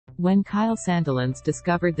When Kyle Sandilands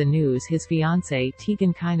discovered the news his fiancée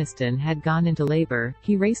Tegan Kynaston had gone into labor,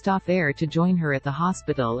 he raced off air to join her at the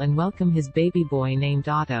hospital and welcome his baby boy named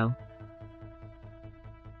Otto.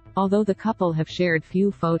 Although the couple have shared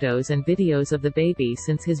few photos and videos of the baby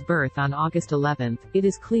since his birth on August 11, it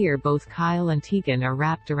is clear both Kyle and Tegan are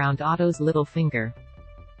wrapped around Otto's little finger.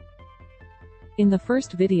 In the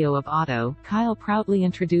first video of Otto, Kyle proudly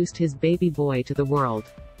introduced his baby boy to the world.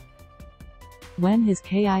 When his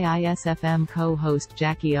KIISFM co-host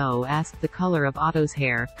Jackie O asked the color of Otto's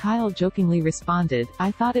hair, Kyle jokingly responded, "I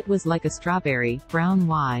thought it was like a strawberry, brown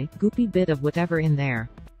goopy bit of whatever in there.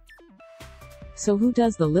 So who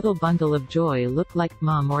does the little bundle of joy look like,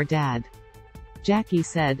 mom or dad?" Jackie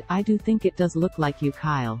said, "I do think it does look like you,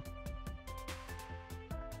 Kyle."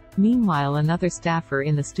 Meanwhile, another staffer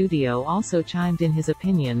in the studio also chimed in his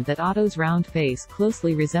opinion that Otto's round face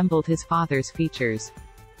closely resembled his father's features.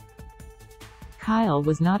 Kyle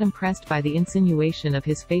was not impressed by the insinuation of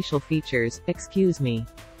his facial features. "Excuse me,"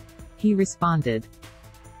 he responded.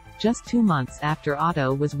 Just 2 months after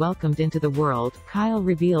Otto was welcomed into the world, Kyle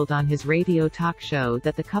revealed on his radio talk show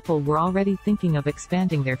that the couple were already thinking of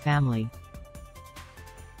expanding their family.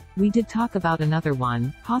 "We did talk about another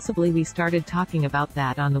one, possibly we started talking about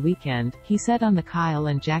that on the weekend," he said on the Kyle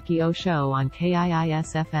and Jackie O show on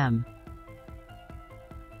KIISFM.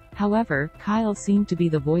 However, Kyle seemed to be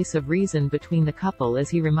the voice of reason between the couple as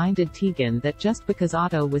he reminded Tegan that just because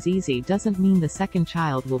Otto was easy doesn't mean the second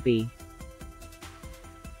child will be.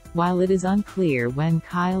 While it is unclear when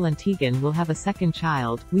Kyle and Tegan will have a second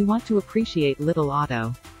child, we want to appreciate little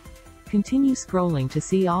Otto. Continue scrolling to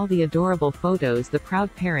see all the adorable photos the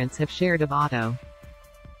proud parents have shared of Otto.